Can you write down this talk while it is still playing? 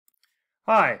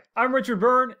Hi, I'm Richard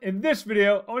Byrne. In this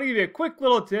video, I want to give you a quick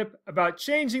little tip about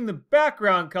changing the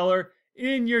background color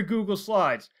in your Google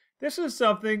Slides. This is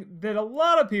something that a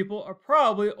lot of people are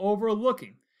probably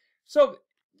overlooking. So,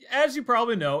 as you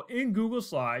probably know, in Google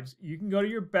Slides, you can go to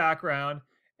your background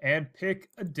and pick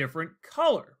a different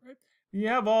color. Right? You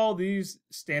have all these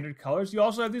standard colors. You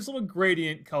also have these little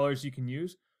gradient colors you can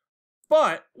use.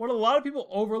 But what a lot of people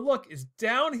overlook is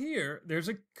down here, there's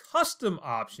a custom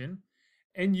option,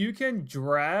 and you can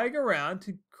drag around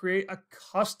to create a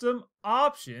custom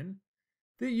option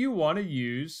that you want to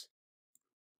use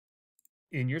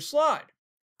in your slide.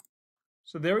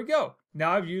 So there we go.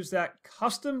 Now I've used that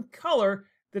custom color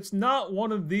that's not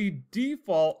one of the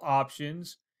default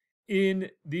options in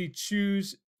the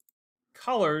choose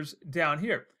colors down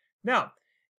here. Now,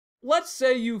 let's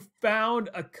say you found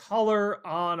a color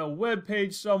on a web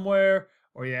page somewhere,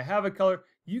 or you have a color.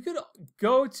 You could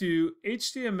go to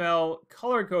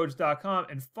htmlcolorcodes.com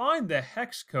and find the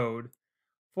hex code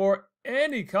for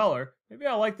any color. Maybe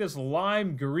I like this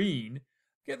lime green.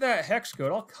 Get that hex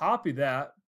code. I'll copy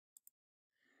that.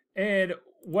 And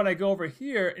when I go over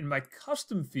here in my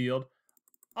custom field,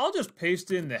 I'll just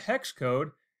paste in the hex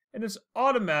code and it's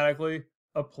automatically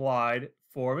applied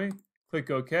for me. Click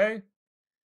OK.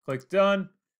 Click Done.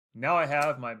 Now I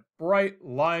have my bright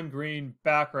lime green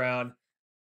background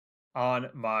on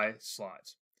my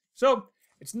slides. So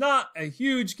it's not a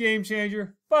huge game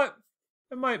changer, but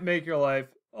it might make your life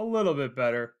a little bit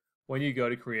better when you go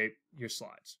to create your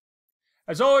slides.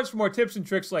 As always, for more tips and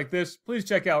tricks like this, please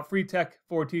check out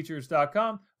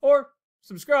freetech4teachers.com or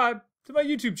subscribe to my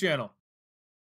YouTube channel.